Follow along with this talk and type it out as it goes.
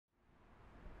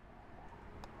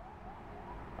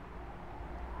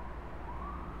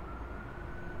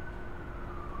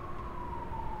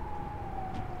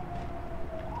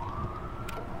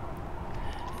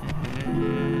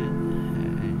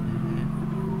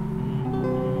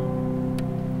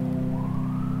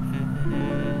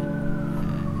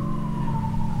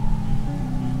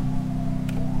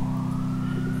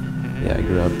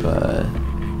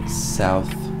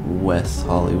southwest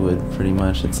Hollywood, pretty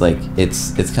much. It's like,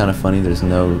 it's kind of funny, there's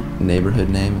no neighborhood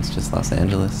name, it's just Los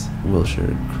Angeles.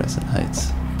 Wilshire Crescent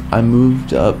Heights. I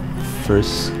moved up for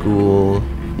school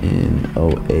in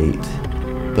 '08,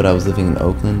 but I was living in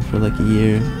Oakland for like a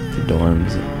year, the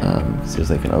dorms, so there's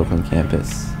like an Oakland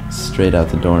campus. Straight out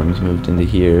the dorms, moved into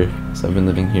here, so I've been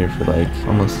living here for like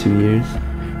almost 2 years.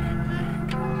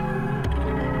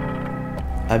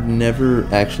 I've never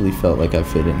actually felt like I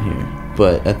fit in here,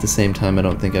 but at the same time I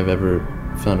don't think I've ever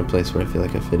found a place where I feel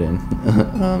like I fit in.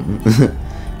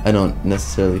 I don't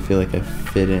necessarily feel like I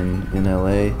fit in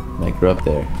LA. I grew up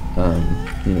there.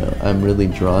 You know, I'm really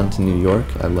drawn to New York.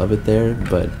 I love it there,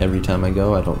 but every time I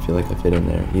go, I don't feel like I fit in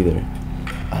there either.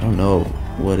 I don't know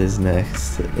what is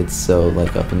next. It's so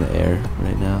like up in the air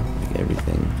right now, like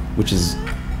everything, which is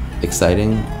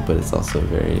exciting, but it's also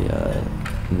very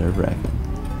nerve-wracking.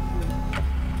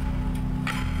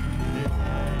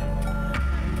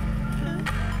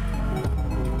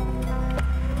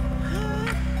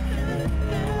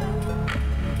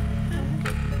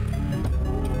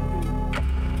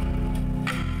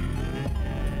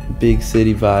 Big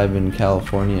city vibe in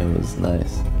California was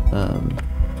nice.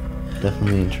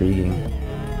 Definitely intriguing.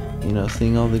 You know,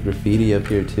 seeing all the graffiti up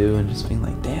here too and just being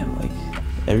like, damn, like,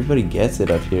 everybody gets it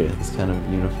up here. This kind of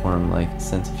uniform, like,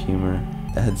 sense of humor.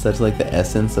 It had such, like, the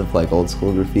essence of, like, old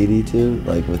school graffiti too,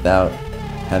 like, without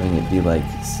having it be, like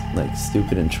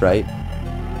stupid and trite.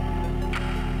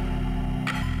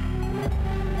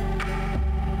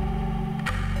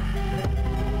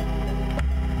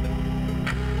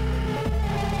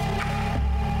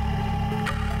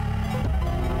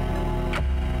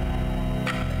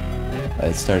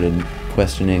 I started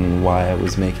questioning why I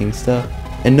was making stuff,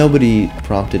 and nobody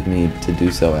prompted me to do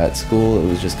so at school. It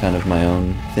was just kind of my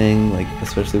own thing, like,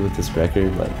 especially with this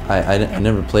record. Like, I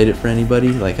never played it for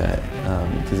anybody, like,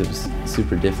 because it was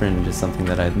super different and just something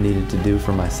that I needed to do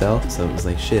for myself. So it was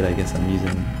like, shit, I guess I'm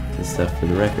using this stuff for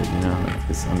the record, you know,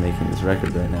 like, I'm making this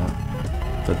record right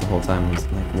now. But the whole time was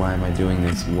like, why am I doing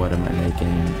this? What am I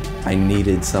making? I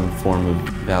needed some form of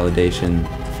validation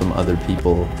from other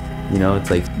people. You know, it's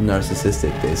like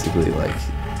narcissistic, basically, like,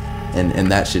 and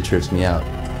that shit trips me out.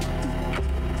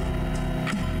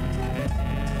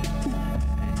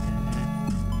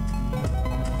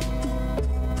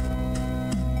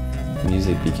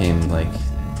 Music became like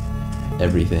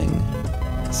everything.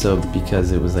 So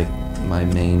because it was like my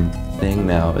main thing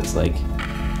now, it's like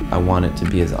I want it to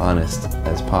be as honest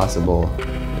as possible,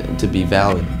 to be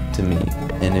valid to me.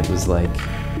 And it was like,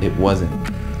 it wasn't,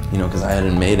 you know, because I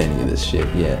hadn't made any of this shit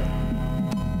yet.